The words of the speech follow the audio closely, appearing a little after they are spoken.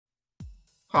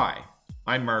Hi,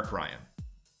 I'm Mark Ryan.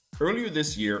 Earlier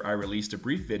this year, I released a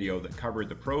brief video that covered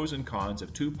the pros and cons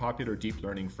of two popular deep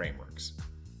learning frameworks,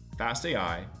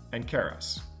 fastai and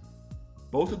Keras.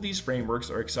 Both of these frameworks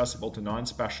are accessible to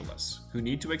non-specialists who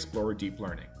need to explore deep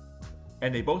learning,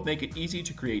 and they both make it easy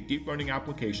to create deep learning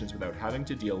applications without having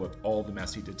to deal with all the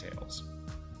messy details.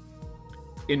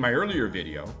 In my earlier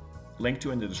video, linked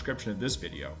to in the description of this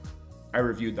video, I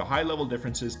reviewed the high-level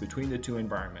differences between the two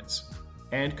environments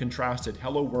and contrasted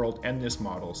Hello World and MNIST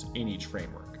models in each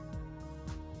framework.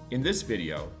 In this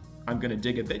video, I'm going to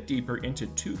dig a bit deeper into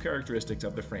two characteristics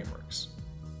of the frameworks: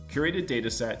 curated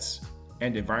datasets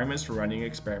and environments for running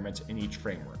experiments in each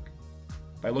framework.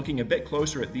 By looking a bit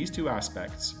closer at these two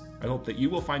aspects, I hope that you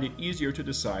will find it easier to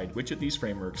decide which of these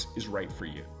frameworks is right for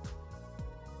you.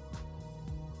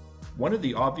 One of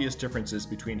the obvious differences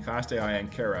between fastai and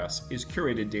Keras is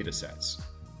curated datasets.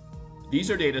 These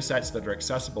are datasets that are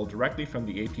accessible directly from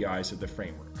the APIs of the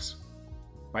frameworks.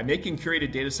 By making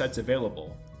curated datasets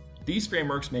available, these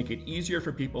frameworks make it easier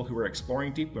for people who are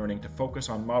exploring deep learning to focus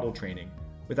on model training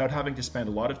without having to spend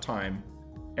a lot of time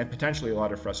and potentially a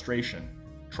lot of frustration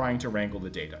trying to wrangle the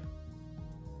data.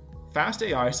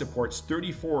 fastai supports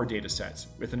 34 datasets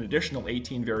with an additional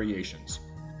 18 variations,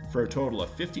 for a total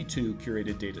of 52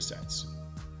 curated datasets.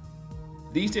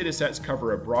 These datasets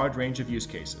cover a broad range of use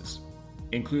cases,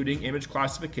 including image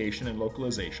classification and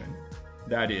localization,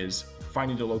 that is,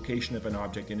 finding the location of an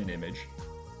object in an image,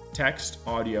 text,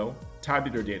 audio,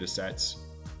 tabular datasets,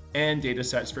 and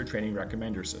datasets for training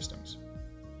recommender systems.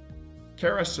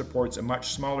 Keras supports a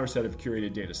much smaller set of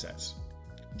curated datasets,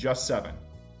 just 7,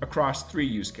 across 3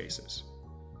 use cases: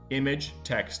 image,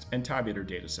 text, and tabular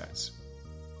datasets.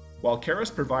 While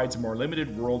Keras provides a more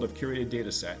limited world of curated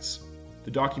datasets, the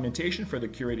documentation for the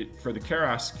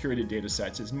Keras curated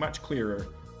datasets is much clearer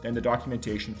than the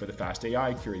documentation for the fastai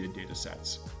curated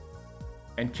datasets.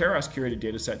 And Keras curated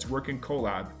datasets work in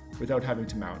Colab without having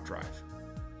to mount drive.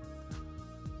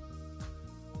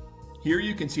 Here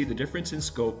you can see the difference in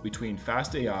scope between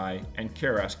fastai and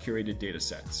Keras curated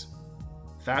datasets.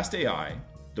 fastai,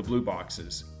 the blue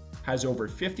boxes, has over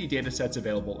 50 datasets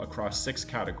available across 6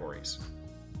 categories.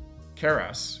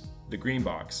 Keras, the green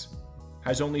box,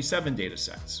 has only 7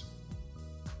 datasets.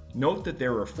 Note that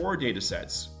there are 4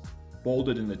 datasets,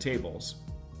 bolded in the tables,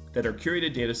 that are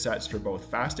curated datasets for both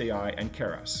fastai and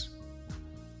Keras.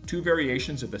 2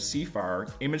 variations of the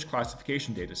CFAR image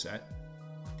classification dataset,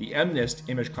 the MNIST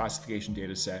image classification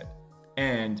dataset,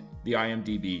 and the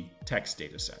IMDb text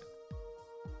dataset.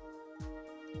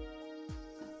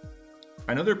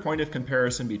 Another point of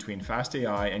comparison between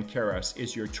fastai and Keras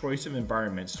is your choice of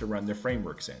environments to run the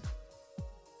frameworks in.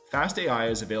 fastai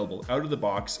is available out of the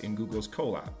box in Google's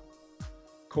Colab.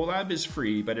 Colab is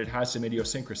free, but it has some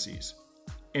idiosyncrasies,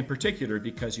 in particular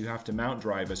because you have to mount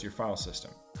drive as your file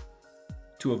system.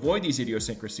 To avoid these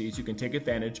idiosyncrasies, you can take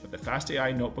advantage of the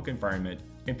fastai notebook environment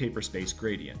in Paperspace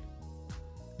Gradient.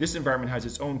 This environment has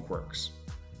its own quirks.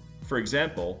 For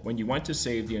example, when you want to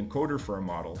save the encoder for a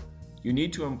model, you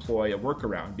need to employ a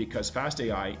workaround because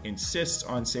fastai insists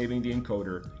on saving the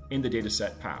encoder in the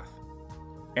dataset path.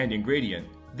 And in Gradient,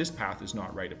 this path is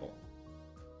not writable.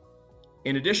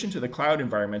 In addition to the cloud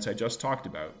environments I just talked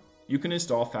about, you can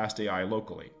install fastai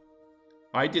locally.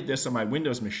 I did this on my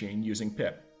Windows machine using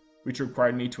pip, which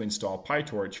required me to install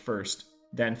PyTorch first,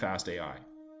 then fastai.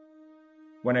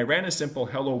 When I ran a simple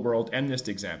Hello World MNIST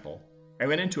example, I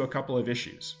ran into a couple of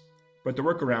issues, but the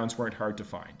workarounds weren't hard to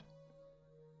find.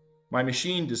 My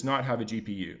machine does not have a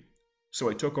GPU, so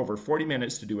it took over 40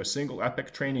 minutes to do a single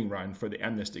epic training run for the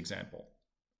MNIST example.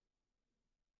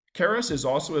 Keras is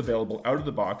also available out of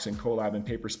the box in Colab and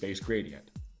Paperspace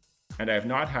Gradient, and I have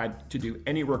not had to do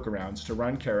any workarounds to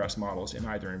run Keras models in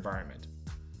either environment.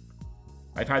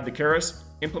 I've had the Keras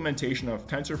implementation of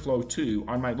TensorFlow 2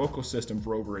 on my local system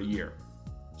for over a year,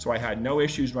 so I had no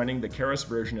issues running the Keras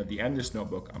version of the MNIST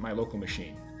notebook on my local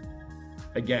machine.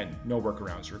 Again, no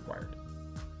workarounds required.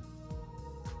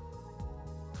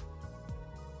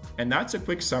 And that's a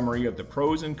quick summary of the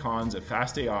pros and cons of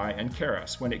fastai and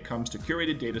Keras when it comes to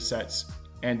curated datasets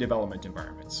and development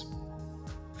environments.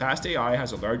 fastai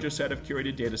has a larger set of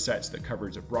curated datasets that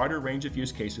covers a broader range of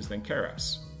use cases than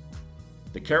Keras.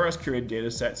 The Keras curated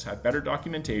datasets have better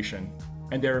documentation,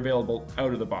 and they're available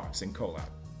out of the box in Colab.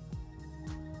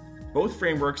 Both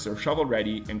frameworks are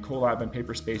shovel-ready in Colab and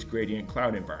Paperspace Gradient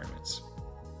cloud environments,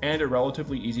 and are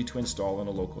relatively easy to install in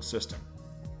a local system.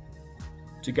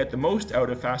 To get the most out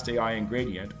of fastai and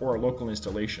Gradient or a local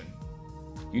installation,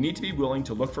 you need to be willing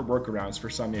to look for workarounds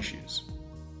for some issues,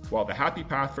 while the happy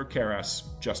path for Keras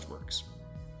just works.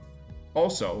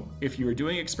 Also, if you are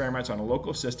doing experiments on a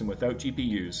local system without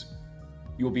GPUs,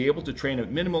 You will be able to train a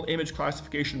minimal image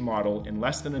classification model in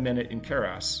less than a minute in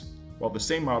Keras, while the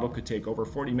same model could take over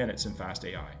 40 minutes in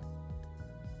fastai.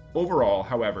 Overall,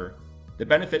 however, the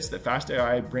benefits that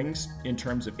fastai brings in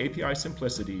terms of API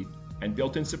simplicity and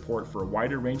built-in support for a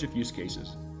wider range of use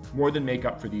cases more than make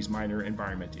up for these minor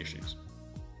environment issues.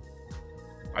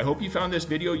 I hope you found this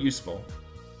video useful.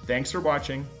 Thanks for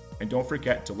watching, and don't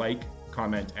forget to like,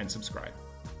 comment, and subscribe.